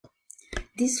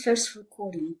This first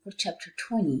recording for Chapter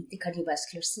 20, the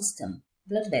cardiovascular system,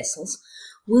 blood vessels,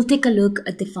 will take a look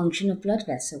at the function of blood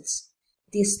vessels,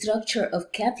 the structure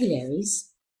of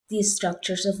capillaries, the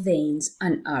structures of veins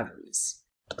and arteries.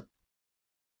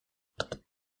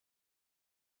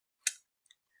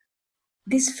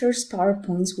 These first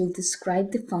PowerPoints will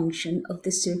describe the function of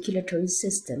the circulatory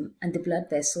system and the blood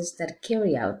vessels that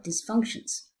carry out these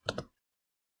functions.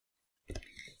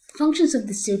 Functions of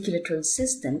the circulatory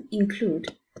system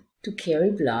include to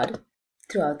carry blood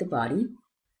throughout the body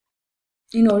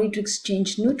in order to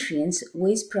exchange nutrients,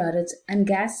 waste products, and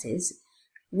gases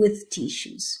with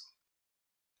tissues,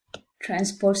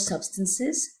 transport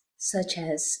substances such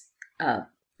as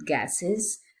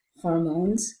gases,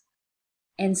 hormones,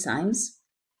 enzymes,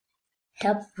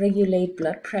 help regulate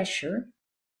blood pressure,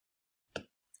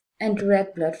 and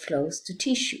direct blood flows to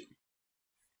tissue.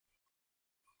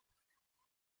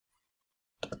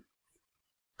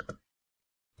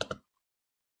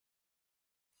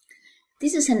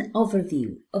 This is an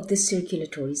overview of the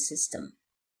circulatory system.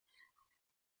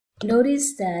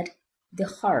 Notice that the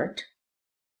heart,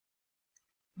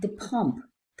 the pump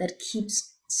that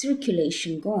keeps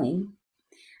circulation going,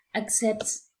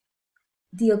 accepts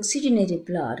the oxygenated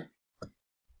blood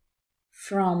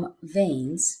from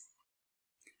veins.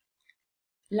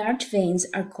 Large veins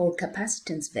are called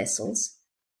capacitance vessels,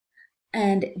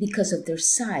 and because of their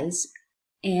size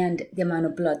and the amount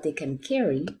of blood they can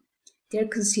carry, they're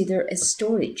considered a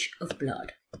storage of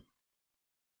blood.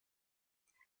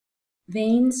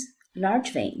 Veins,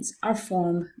 large veins, are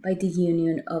formed by the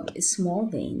union of small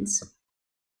veins,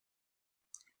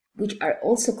 which are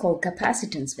also called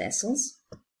capacitance vessels.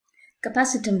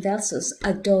 Capacitance vessels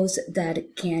are those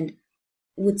that can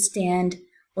withstand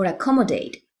or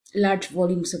accommodate large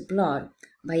volumes of blood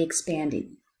by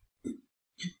expanding.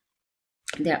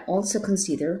 They are also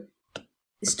considered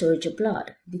storage of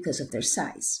blood because of their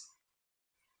size.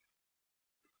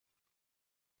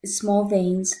 Small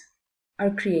veins are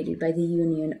created by the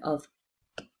union of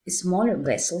smaller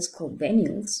vessels called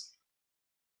venules.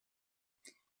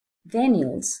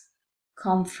 Venules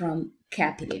come from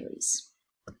capillaries.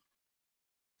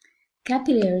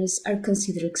 Capillaries are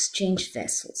considered exchange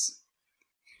vessels.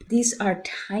 These are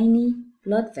tiny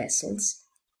blood vessels,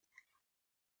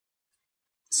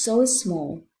 so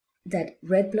small that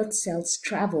red blood cells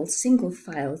travel single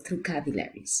file through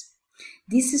capillaries.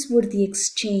 This is where the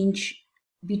exchange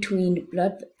between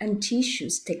blood and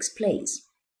tissues takes place.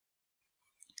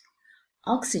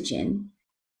 Oxygen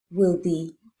will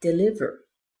be delivered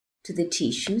to the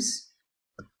tissues.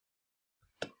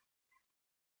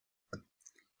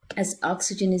 As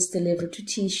oxygen is delivered to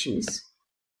tissues,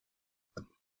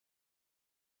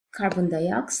 carbon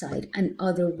dioxide and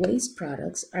other waste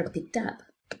products are picked up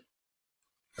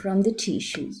from the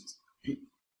tissues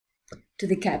to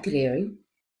the capillary.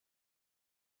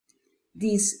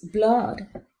 This blood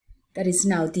that is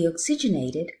now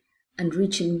deoxygenated and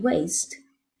rich in waste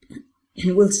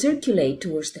will circulate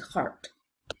towards the heart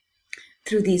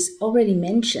through this already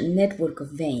mentioned network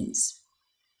of veins.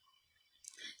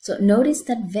 So notice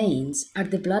that veins are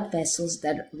the blood vessels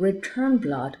that return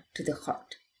blood to the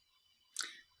heart.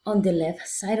 On the left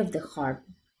side of the heart,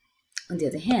 on the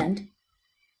other hand,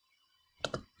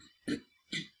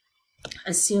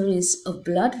 a series of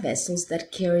blood vessels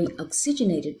that carry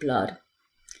oxygenated blood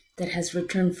that has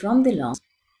returned from the lungs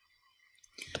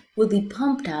will be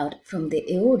pumped out from the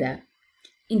aorta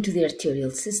into the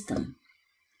arterial system.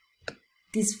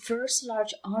 These first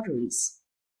large arteries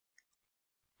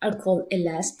are called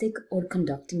elastic or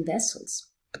conducting vessels,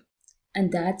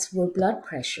 and that's where blood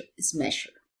pressure is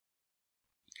measured.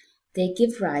 They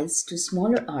give rise to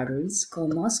smaller arteries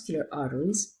called muscular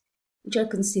arteries, which are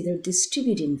considered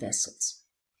distributing vessels.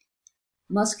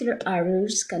 Muscular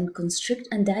arteries can constrict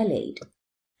and dilate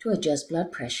to adjust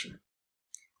blood pressure.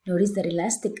 Notice that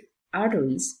elastic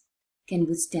arteries can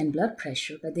withstand blood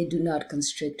pressure, but they do not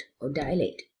constrict or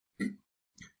dilate.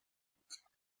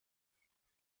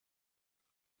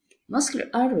 Muscular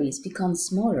arteries become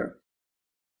smaller.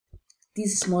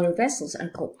 These smaller vessels are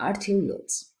called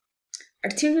arterioles.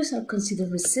 Arterioles are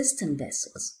considered resistant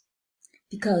vessels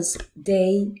because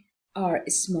they are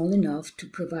small enough to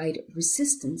provide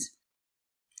resistance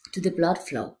to the blood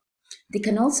flow. They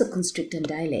can also constrict and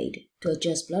dilate to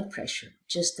adjust blood pressure,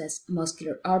 just as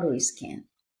muscular arteries can.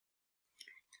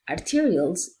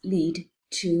 Arterioles lead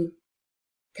to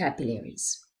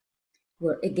capillaries,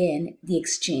 where again the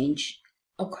exchange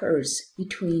occurs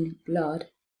between blood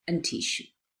and tissue.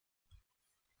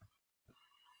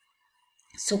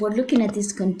 So we're looking at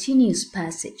this continuous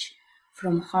passage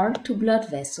from heart to blood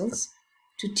vessels,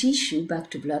 to tissue, back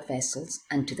to blood vessels,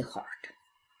 and to the heart.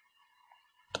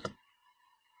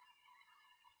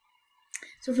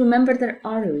 So remember that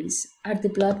arteries are the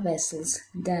blood vessels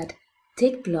that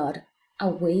take blood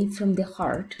away from the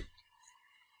heart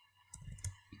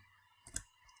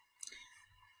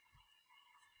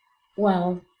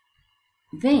while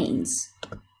veins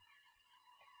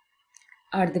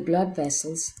are the blood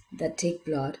vessels that take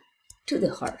blood to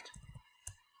the heart.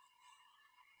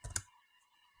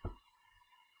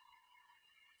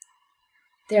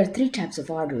 There are three types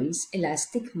of arteries: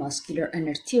 elastic, muscular, and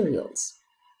arterioles,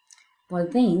 while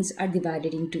veins are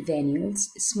divided into venules,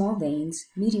 small veins,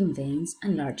 medium veins,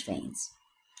 and large veins.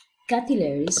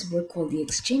 Capillaries were called the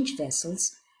exchange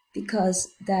vessels because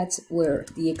that's where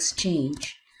the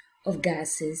exchange of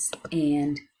gases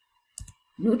and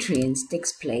nutrients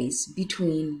takes place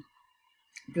between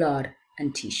blood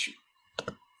and tissue.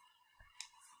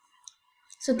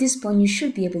 So at this point, you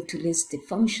should be able to list the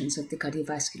functions of the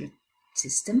cardiovascular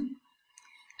system.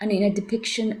 And in a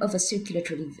depiction of a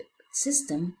circulatory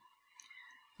system,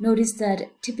 notice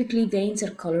that typically veins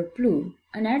are colored blue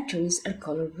and arteries are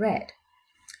colored red,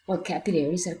 while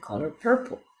capillaries are colored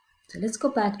purple. So let's go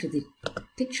back to the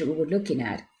picture we were looking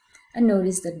at and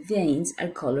notice that veins are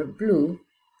colored blue,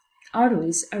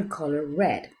 arteries are colored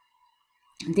red.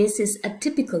 This is a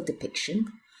typical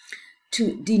depiction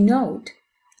to denote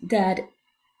that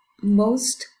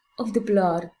most of the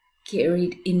blood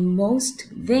carried in most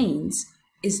veins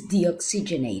is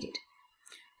deoxygenated,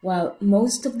 while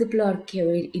most of the blood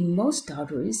carried in most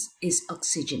arteries is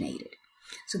oxygenated.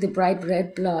 So the bright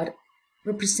red blood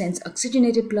represents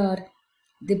oxygenated blood,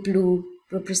 the blue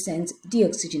represents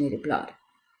deoxygenated blood.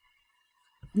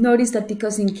 Notice that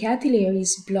because in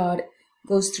capillaries, blood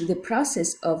goes through the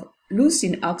process of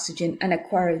losing oxygen and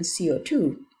acquiring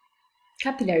CO2,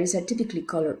 capillaries are typically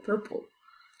colored purple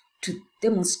to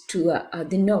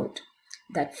denote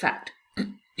that fact.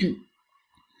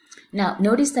 Now,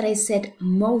 notice that I said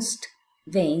most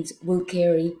veins will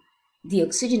carry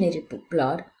deoxygenated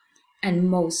blood and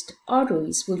most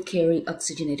arteries will carry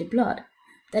oxygenated blood.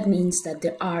 That means that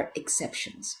there are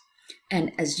exceptions.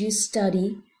 And as you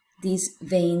study these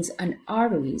veins and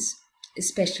arteries,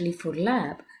 especially for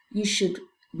lab, you should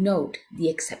note the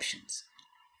exceptions.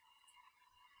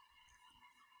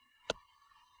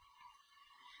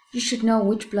 You should know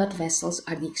which blood vessels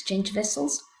are the exchange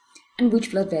vessels and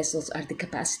which blood vessels are the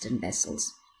capacitant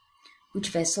vessels. Which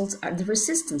vessels are the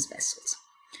resistance vessels.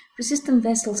 Resistant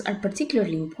vessels are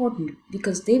particularly important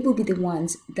because they will be the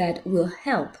ones that will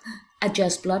help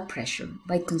adjust blood pressure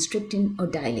by constricting or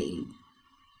dilating.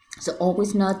 So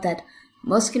always note that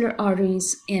muscular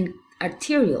arteries and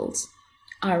arterioles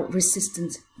are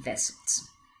resistant vessels.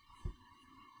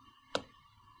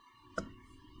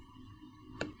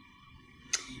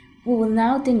 We will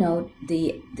now denote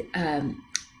the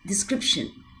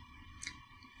description,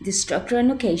 the structure and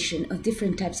location of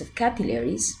different types of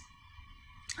capillaries,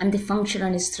 and the function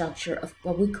and structure of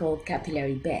what we call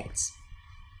capillary beds.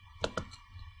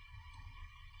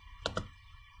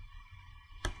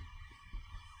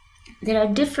 There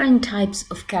are different types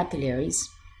of capillaries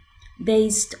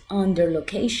based on their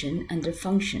location and their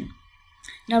function.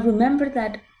 Now remember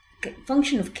that the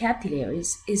function of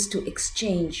capillaries is to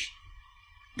exchange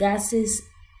gases,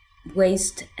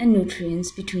 waste, and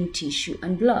nutrients between tissue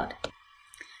and blood.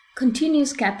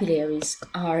 Continuous capillaries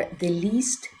are the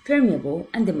least permeable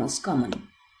and the most common.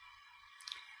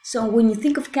 So when you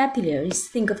think of capillaries,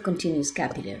 think of continuous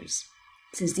capillaries,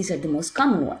 since these are the most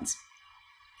common ones.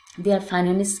 They are found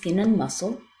in the skin and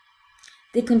muscle.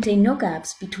 They contain no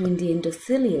gaps between the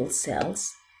endothelial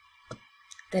cells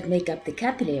that make up the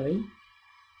capillary,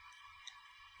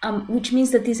 which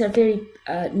means that these are very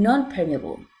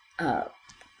non-permeable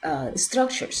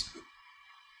structures.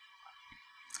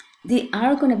 They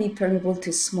are going to be permeable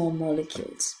to small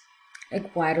molecules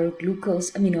like water,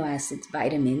 glucose, amino acids,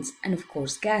 vitamins, and of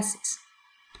course gases.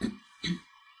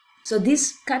 So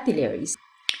these capillaries,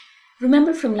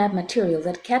 remember from lab material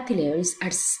that capillaries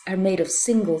are made of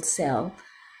single cell,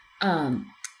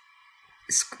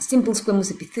 simple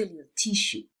squamous epithelial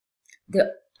tissue. There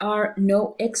are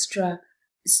no extra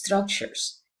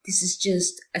structures. This is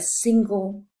just a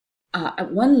single,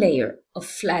 one layer of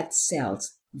flat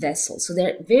cells, vessels. So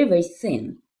they're very, very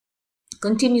thin.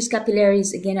 Continuous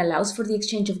capillaries, again, allows for the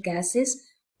exchange of gases,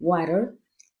 water,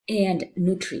 and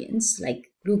nutrients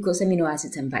like glucose, amino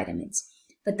acids, and vitamins.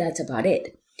 But that's about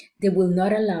it. They will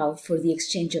not allow for the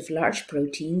exchange of large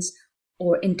proteins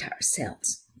or entire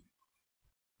cells.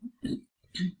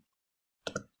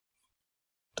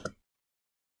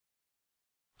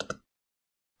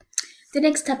 The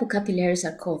next type of capillaries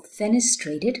are called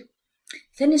fenestrated.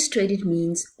 Fenestrated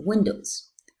means windows.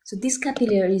 So these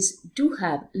capillaries do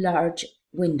have large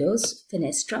windows,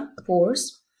 fenestra,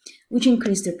 pores, which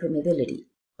increase their permeability,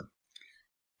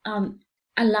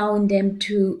 allowing them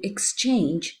to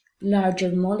exchange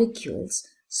larger molecules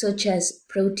such as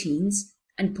proteins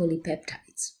and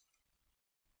polypeptides.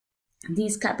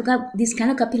 These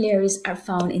kind of capillaries are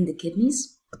found in the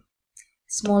kidneys,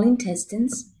 small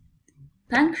intestines,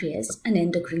 pancreas, and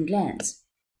endocrine glands.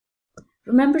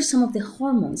 Remember, some of the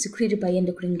hormones secreted by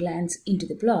endocrine glands into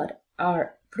the blood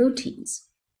are proteins.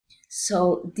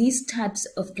 So these types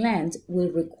of glands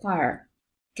will require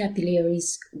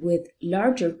capillaries with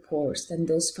larger pores than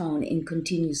those found in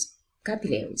continuous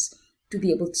capillaries to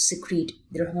be able to secrete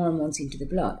their hormones into the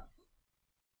blood.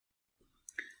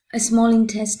 Small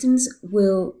intestines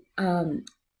will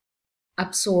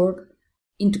absorb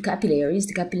into capillaries.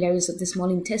 The capillaries of the small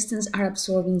intestines are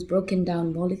absorbing broken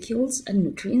down molecules and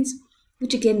nutrients,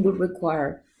 which again will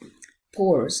require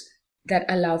pores that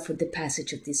allow for the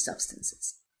passage of these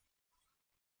substances.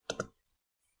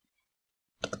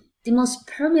 The most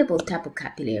permeable type of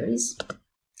capillaries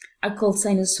are called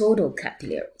sinusoidal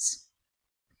capillaries.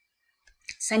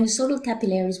 Sinusoidal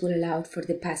capillaries will allow for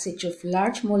the passage of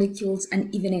large molecules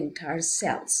and even entire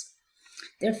cells.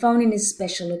 They're found in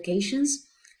special locations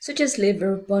such as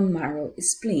liver, bone marrow,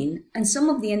 spleen, and some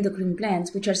of the endocrine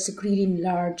glands which are secreting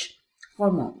large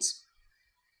hormones.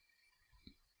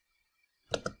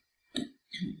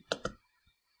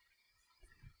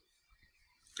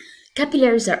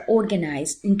 Capillaries are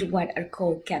organized into what are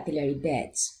called capillary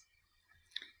beds.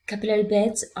 Capillary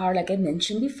beds are, like I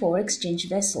mentioned before, exchange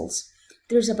vessels.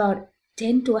 There's about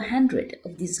 10 to 100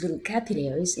 of these little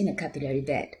capillaries in a capillary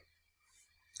bed.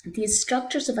 The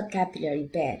structures of a capillary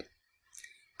bed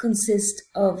consist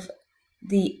of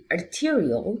the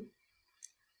arteriole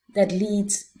that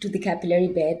leads to the capillary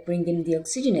bed, bringing the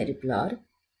oxygenated blood.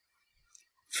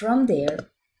 From there,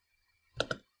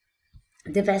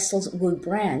 the vessels will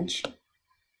branch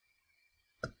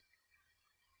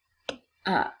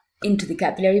into the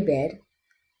capillary bed,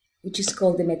 which is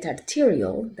called the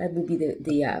metarteriole. That will be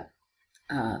the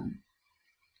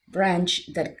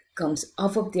branch that comes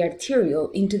off of the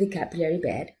arteriole into the capillary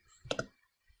bed.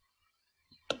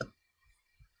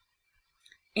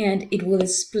 And it will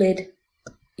split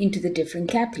into the different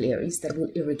capillaries that will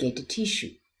irrigate the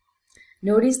tissue.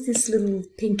 Notice these little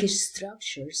pinkish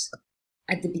structures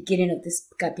at the beginning of this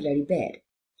capillary bed.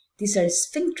 These are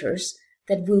sphincters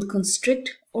that will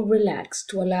constrict or relax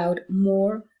to allow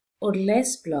more or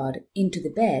less blood into the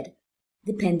bed,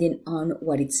 depending on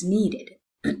what is needed.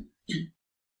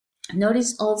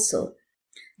 Notice also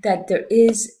that there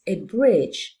is a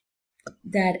bridge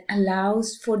that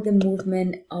allows for the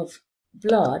movement of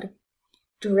blood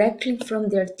directly from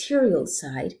the arterial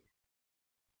side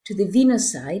to the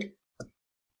venous side,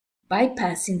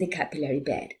 bypassing the capillary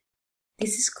bed.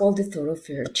 This is called the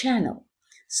thoroughfare channel.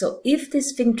 So if the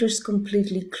sphincters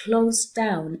completely close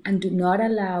down and do not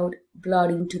allow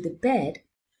blood into the bed,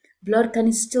 blood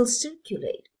can still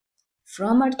circulate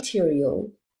from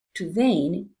arteriole to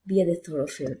vein via the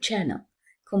thoroughfare channel,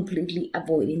 completely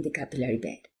avoiding the capillary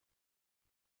bed.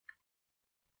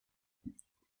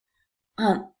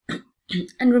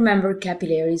 And remember,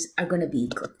 capillaries are going to be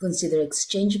considered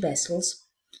exchange vessels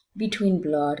between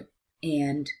blood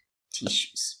and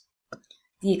tissues.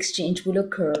 The exchange will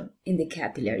occur in the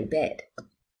capillary bed.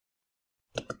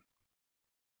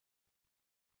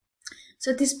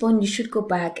 So at this point, you should go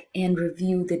back and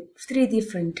review the 3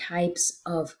 different types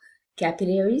of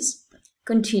capillaries: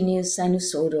 continuous,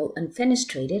 sinusoidal, and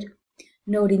fenestrated,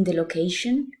 noting the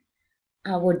location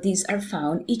where these are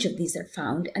found, each of these are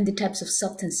found, and the types of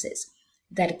substances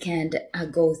that can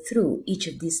go through each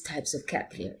of these types of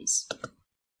capillaries.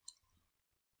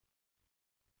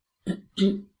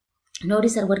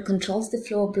 Notice that what controls the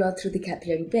flow of blood through the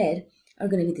capillary bed are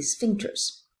going to be the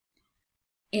sphincters.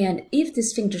 And if the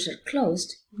sphincters are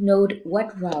closed, note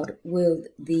what route will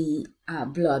the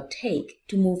blood take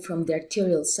to move from the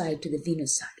arterial side to the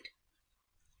venous side.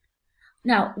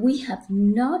 Now, we have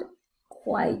not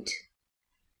quite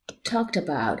talked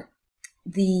about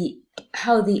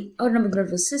how the autonomic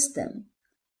nervous system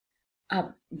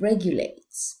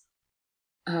regulates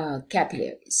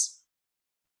capillaries.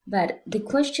 But the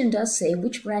question does say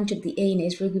which branch of the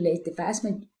ANS regulates the vast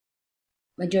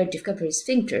majority of capillary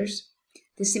sphincters,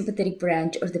 the sympathetic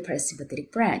branch or the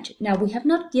parasympathetic branch. Now, we have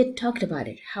not yet talked about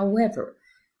it. However,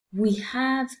 we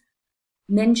have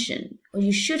mentioned, or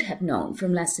you should have known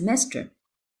from last semester,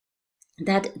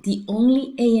 that the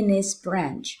only ANS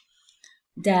branch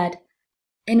that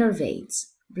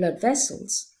innervates blood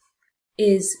vessels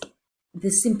is the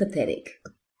sympathetic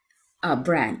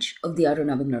branch of the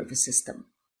autonomic nervous system.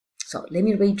 So let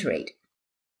me reiterate.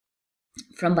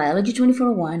 From Biology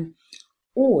 2401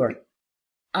 or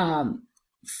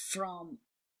from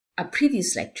a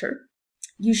previous lecture,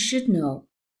 you should know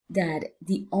that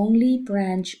the only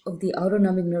branch of the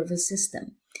autonomic nervous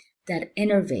system that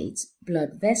innervates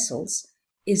blood vessels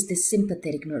is the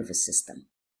sympathetic nervous system.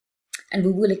 And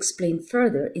we will explain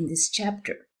further in this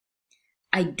chapter.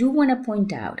 I do want to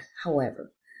point out,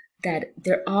 however, that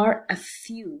there are a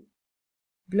few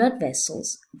blood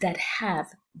vessels that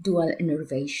have dual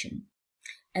innervation.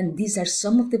 And these are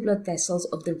some of the blood vessels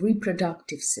of the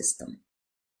reproductive system.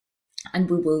 And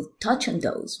we will touch on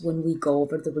those when we go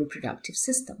over the reproductive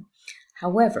system.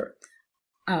 However,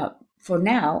 for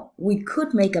now, we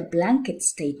could make a blanket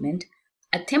statement,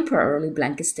 a temporarily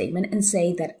blanket statement, and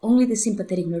say that only the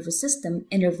sympathetic nervous system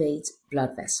innervates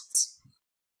blood vessels.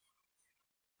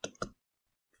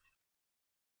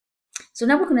 So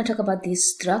now we're going to talk about the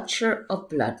structure of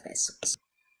blood vessels.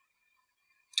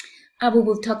 We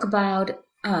will talk about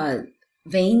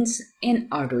veins and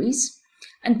arteries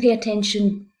and pay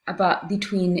attention about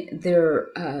between their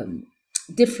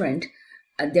differences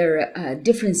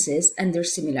and their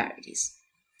similarities.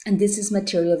 And this is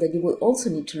material that you will also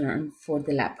need to learn for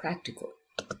the lab practical.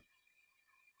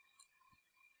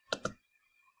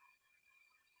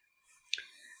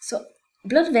 So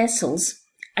blood vessels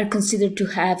are considered to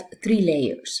have three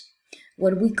layers,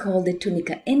 what we call the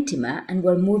tunica intima, and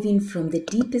we're moving from the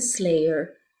deepest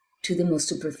layer to the most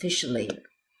superficial layer.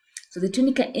 So the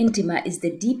tunica intima is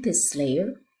the deepest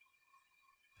layer.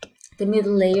 The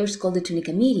middle layer is called the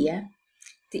tunica media.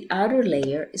 The outer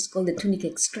layer is called the tunica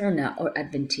externa or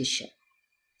adventitia.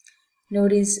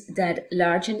 Notice that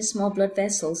large and small blood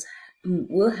vessels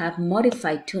will have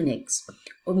modified tunics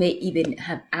or may even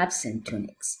have absent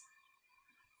tunics.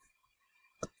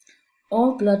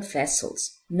 All blood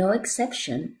vessels, no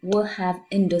exception, will have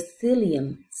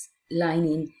endothelium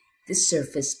lining the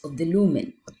surface of the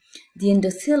lumen. The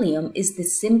endothelium is the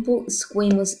simple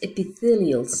squamous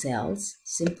epithelial cells,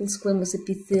 simple squamous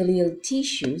epithelial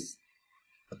tissues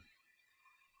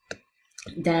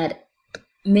that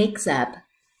makes up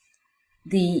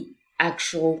the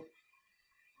actual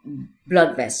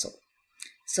blood vessel.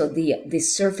 So the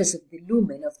surface of the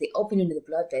lumen, of the opening of the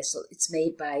blood vessel, it's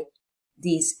made by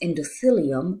this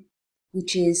endothelium,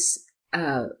 which is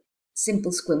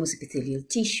simple squamous epithelial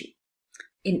tissue.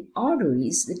 In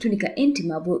arteries, the tunica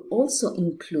intima will also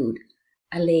include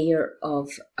a layer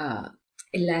of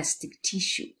elastic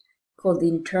tissue called the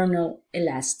internal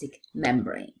elastic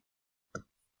membrane.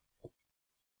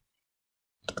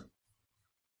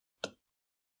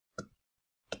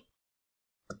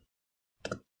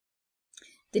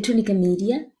 The tunica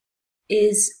media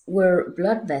is where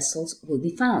blood vessels will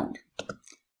be found.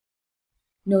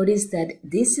 Notice that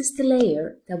this is the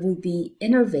layer that will be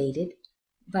innervated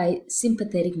by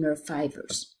sympathetic nerve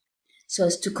fibers, so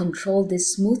as to control the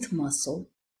smooth muscle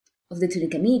of the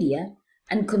tunica media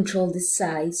and control the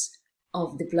size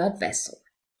of the blood vessel,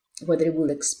 whether it will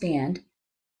expand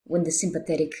when the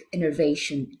sympathetic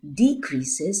innervation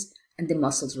decreases and the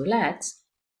muscles relax,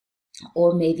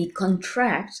 or maybe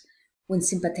contract when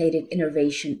sympathetic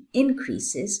innervation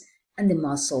increases and the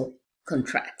muscle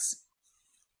contracts.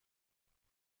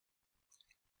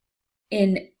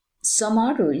 In some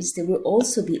arteries, there will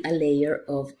also be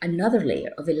another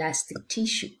layer of elastic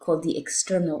tissue called the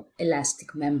external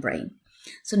elastic membrane.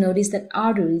 So notice that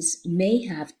arteries may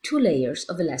have two layers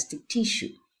of elastic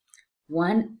tissue,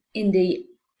 one in the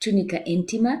tunica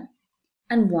intima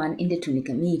and one in the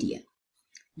tunica media.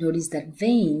 Notice that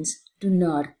veins do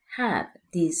not have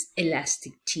this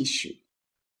elastic tissue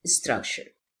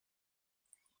structure.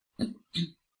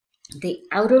 The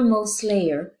outermost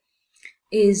layer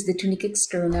is the tunica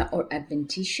externa or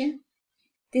adventitia.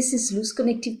 This is loose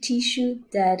connective tissue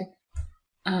that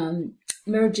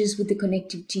merges with the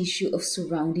connective tissue of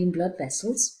surrounding blood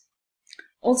vessels.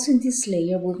 Also in this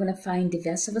layer, we're going to find the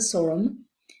vasa vasorum,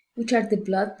 which are the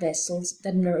blood vessels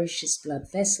that nourishes blood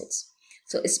vessels.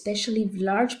 So especially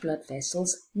large blood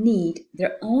vessels need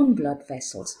their own blood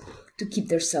vessels to keep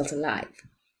their cells alive.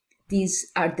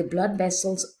 These are the blood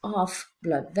vessels of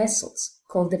blood vessels,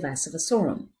 called the vasa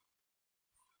vasorum.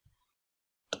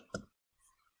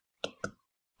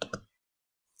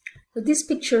 So this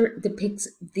picture depicts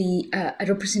a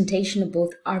representation of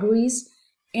both arteries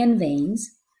and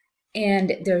veins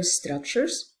and their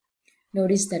structures.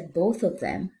 Notice that both of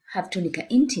them have tunica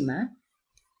intima,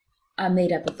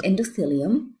 made up of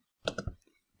endothelium,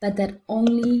 but that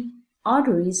only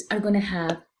arteries are going to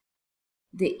have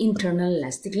the internal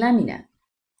elastic lamina.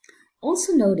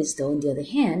 Also notice, though, on the other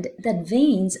hand, that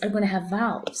veins are going to have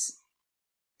valves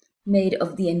made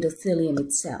of the endothelium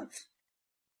itself.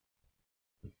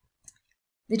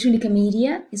 The tunica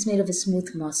media is made of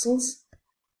smooth muscles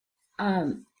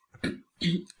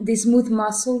the smooth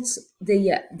muscles,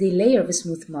 the layer of a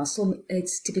smooth muscle,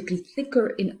 it's typically thicker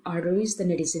in arteries than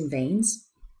it is in veins.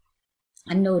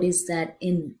 And notice that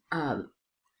in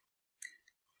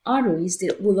arteries,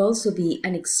 there will also be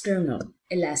an external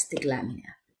elastic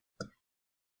lamina.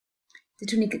 The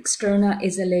tunic externa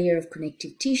is a layer of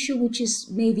connective tissue, which is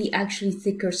maybe actually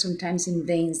thicker sometimes in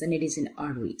veins than it is in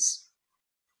arteries.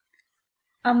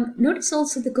 Notice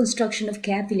also the construction of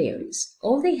capillaries.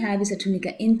 All they have is a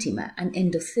tunica intima, an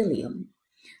endothelium,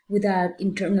 without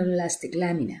internal elastic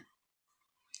lamina.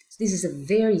 So this is a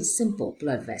very simple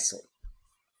blood vessel.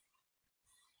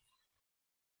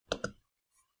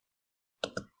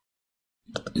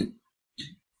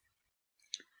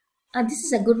 This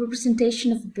is a good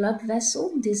representation of a blood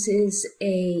vessel. This is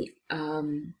a,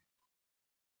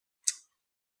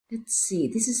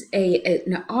 this is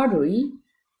an artery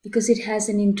because it has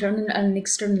an internal and an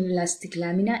external elastic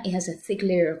lamina. It has a thick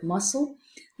layer of muscle.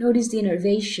 Notice the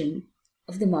innervation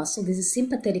of the muscle. This is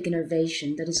sympathetic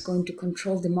innervation that is going to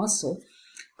control the muscle,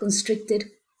 constricted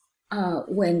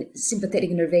when sympathetic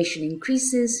innervation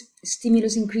increases,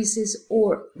 stimulus increases,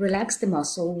 or relax the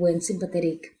muscle when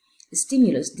sympathetic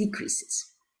stimulus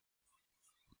decreases.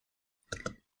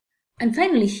 And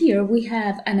finally here we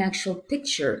have an actual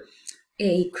picture,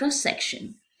 a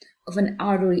cross-section of an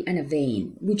artery and a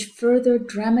vein, which further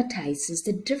dramatizes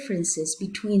the differences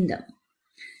between them.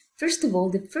 First of all,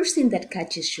 the first thing that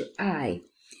catches your eye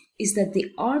is that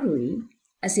the artery,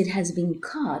 as it has been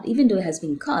cut, even though it has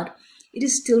been cut, it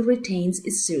still retains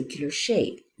its circular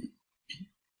shape,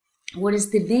 whereas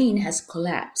the vein has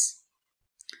collapsed.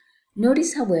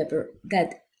 Notice, however,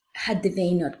 that had the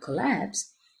vein not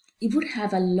collapsed, it would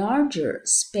have a larger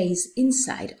space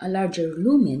inside, a larger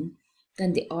lumen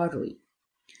than the artery.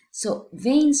 So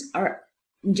veins are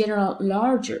in general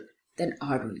larger than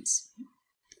arteries.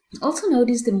 Also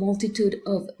notice the multitude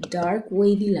of dark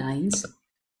wavy lines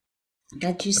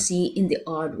that you see in the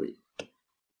artery.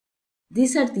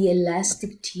 These are the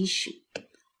elastic tissue,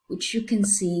 which you can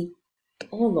see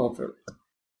all over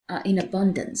in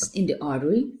abundance in the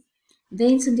artery.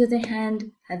 Veins, on the other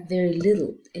hand, have very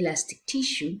little elastic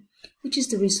tissue, which is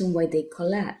the reason why they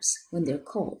collapse when they're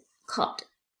cut.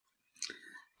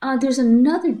 There's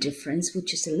another difference,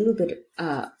 which is a little bit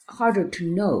harder to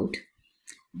note,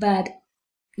 but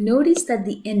notice that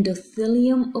the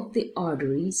endothelium of the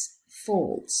arteries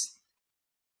folds.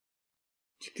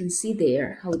 You can see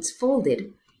there how it's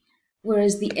folded,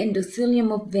 whereas the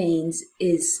endothelium of veins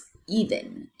is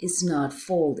even, is not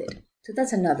folded. So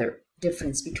that's another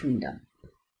difference between them.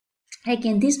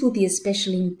 Again, this will be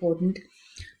especially important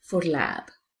for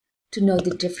lab to know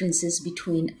the differences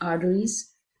between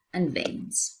arteries and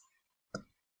veins.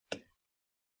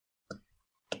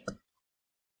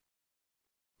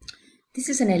 This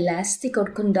is an elastic or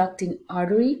conducting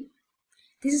artery.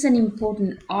 This is an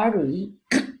important artery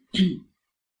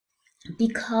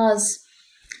because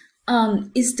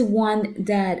it's the one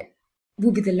that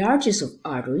will be the largest of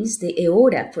arteries. The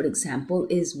aorta, for example,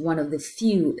 is one of the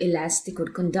few elastic or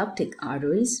conducting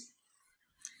arteries.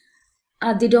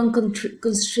 They don't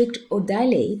constrict or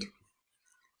dilate.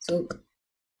 So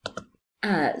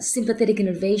sympathetic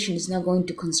innervation is not going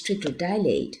to constrict or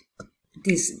dilate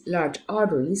these large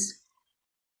arteries.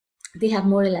 They have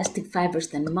more elastic fibers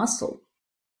than muscle.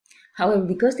 However,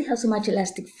 because they have so much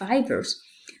elastic fibers,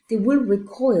 they will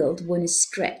recoil when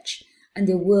stretched and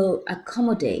they will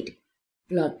accommodate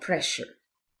blood pressure.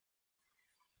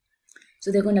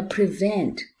 So they're going to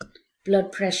prevent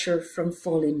blood pressure from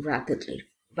falling rapidly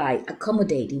by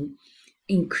accommodating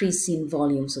increasing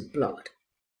volumes of blood.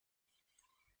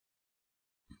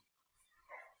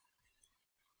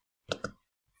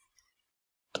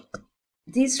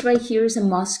 This right here is a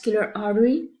muscular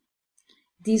artery.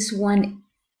 This one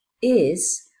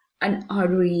is an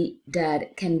artery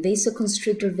that can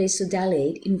vasoconstrict or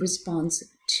vasodilate in response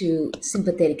to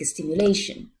sympathetic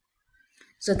stimulation,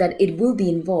 so that it will be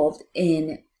involved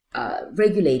in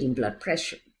regulating blood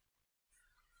pressure.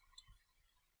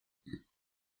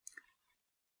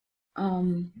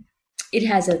 It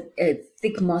has a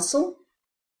thick muscle,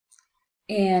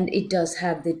 and it does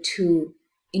have the two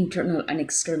internal and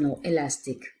external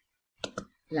elastic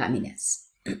laminas.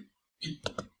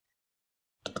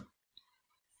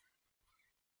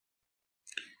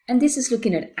 And this is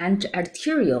looking at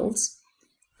arterioles,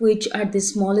 which are the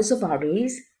smallest of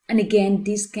arteries. And again,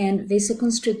 these can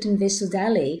vasoconstrict and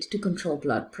vasodilate to control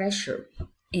blood pressure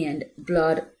and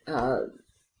blood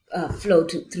flow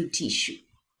through tissue.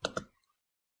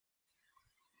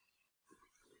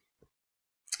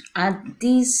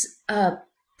 This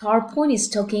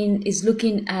PowerPoint is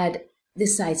looking at the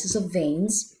sizes of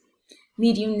veins.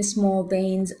 medium, small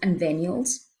veins, and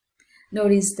venules.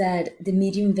 Notice that the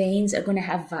medium veins are going to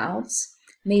have valves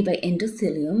made by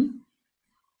endothelium,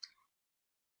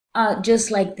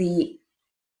 just like the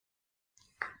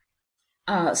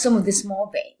some of the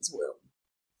small veins will.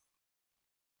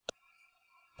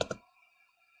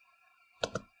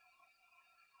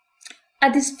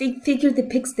 This figure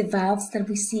depicts the valves that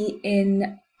we see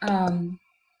in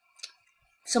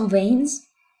some veins.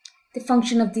 The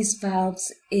function of these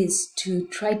valves is to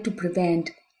try to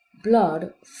prevent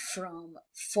blood from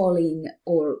falling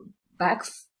or back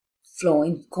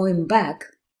flowing, going back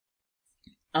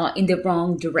in the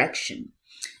wrong direction,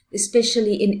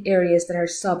 especially in areas that are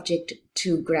subject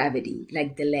to gravity,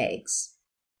 like the legs.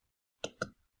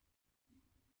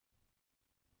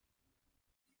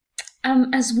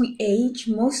 As we age,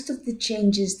 most of the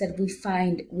changes that we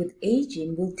find with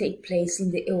aging will take place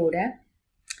in the aorta.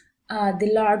 The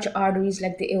large arteries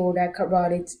like the aorta,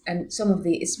 carotids, and some of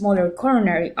the smaller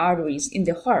coronary arteries in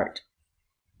the heart.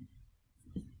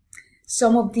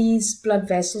 Some of these blood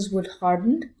vessels would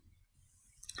harden.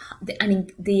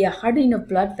 The hardening of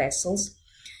blood vessels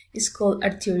is called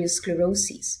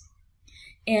arteriosclerosis.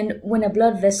 And when a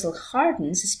blood vessel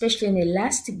hardens, especially an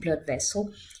elastic blood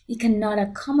vessel, it cannot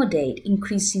accommodate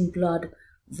increasing blood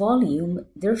volume.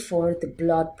 Therefore, the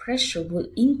blood pressure will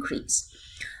increase.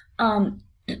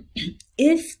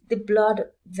 If the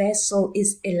blood vessel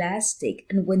is elastic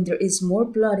and when there is more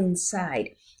blood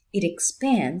inside, it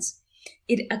expands,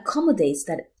 it accommodates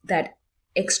that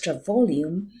extra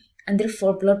volume, and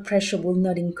therefore blood pressure will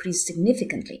not increase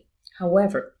significantly.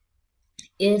 However,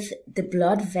 if the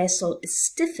blood vessel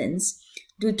stiffens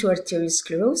due to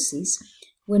arteriosclerosis,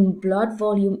 when blood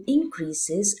volume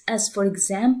increases, as for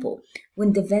example,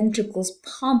 when the ventricles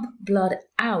pump blood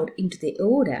out into the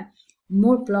aorta,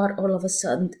 more blood all of a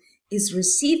sudden is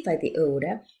received by the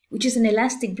aorta, which is an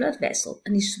elastic blood vessel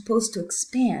and is supposed to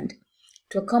expand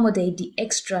to accommodate the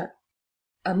extra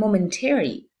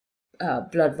momentary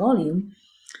blood volume.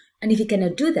 And if it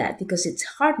cannot do that because it's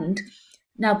hardened,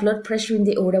 now blood pressure in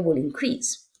the aorta will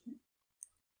increase.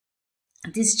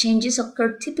 These changes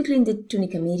occur typically in the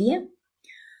tunica media,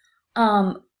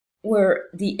 where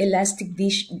the elastic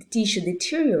tissue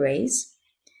deteriorates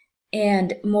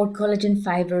and more collagen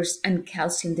fibers and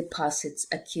calcium deposits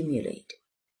accumulate.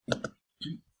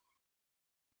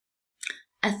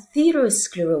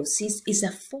 Atherosclerosis is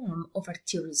a form of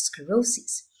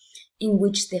arteriosclerosis in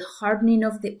which the hardening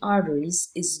of the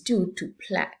arteries is due to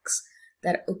plaques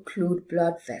that occlude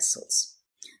blood vessels.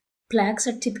 Plaques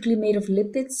are typically made of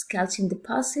lipids, calcium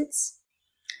deposits,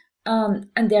 and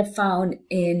they're found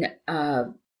in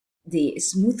the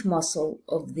smooth muscle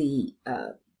of the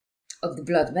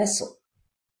blood vessel.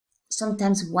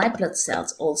 Sometimes white blood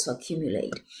cells also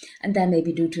accumulate, and that may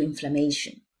be due to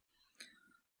inflammation.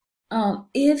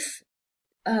 If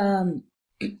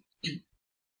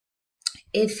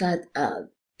a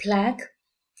plaque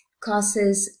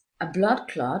causes a blood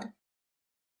clot,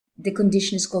 the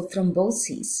condition is called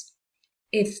thrombosis.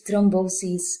 If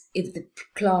the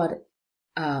clot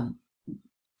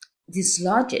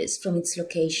dislodges from its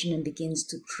location and begins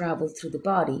to travel through the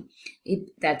body,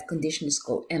 that condition is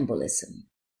called embolism.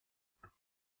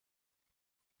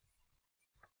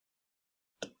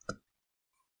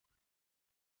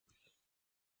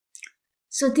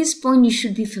 So at this point, you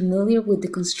should be familiar with the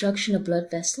construction of blood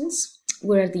vessels.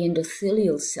 Where are the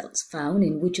endothelial cells found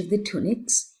in which of the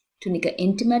tunics? Tunica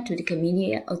intima, tunica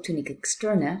media, or tunica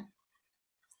externa?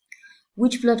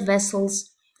 Which blood vessel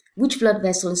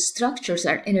structures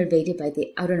are innervated by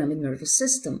the autonomic nervous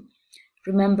system?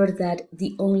 Remember that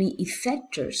the only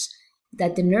effectors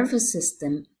that the nervous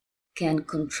system can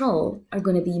control are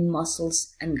going to be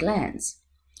muscles and glands.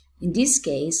 In this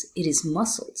case, it is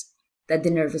muscles that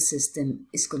the nervous system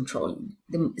is controlling,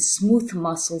 the smooth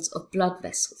muscles of blood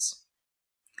vessels.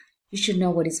 You should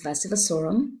know what is vasa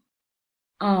vasorum.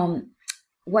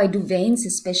 Why do veins,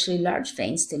 especially large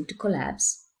veins, tend to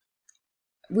collapse?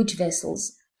 Which vessel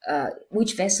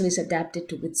is adapted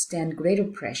to withstand greater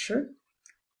pressure?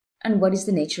 And what is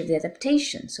the nature of the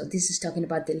adaptation? So this is talking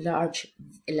about the large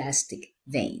elastic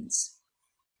veins.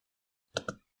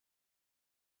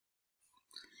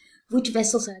 Which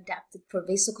vessels are adapted for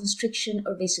vasoconstriction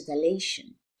or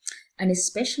vasodilation? And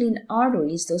especially in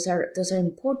arteries, those are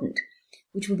important,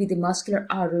 which will be the muscular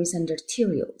arteries and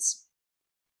arterioles.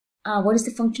 What is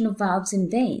the function of valves in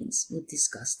veins? We've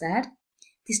discussed that.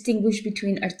 Distinguish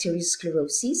between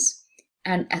arteriosclerosis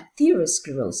and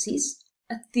atherosclerosis.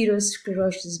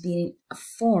 Atherosclerosis being a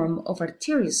form of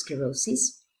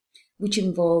arteriosclerosis, which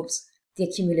involves the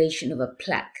accumulation of a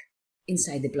plaque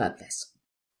inside the blood vessel.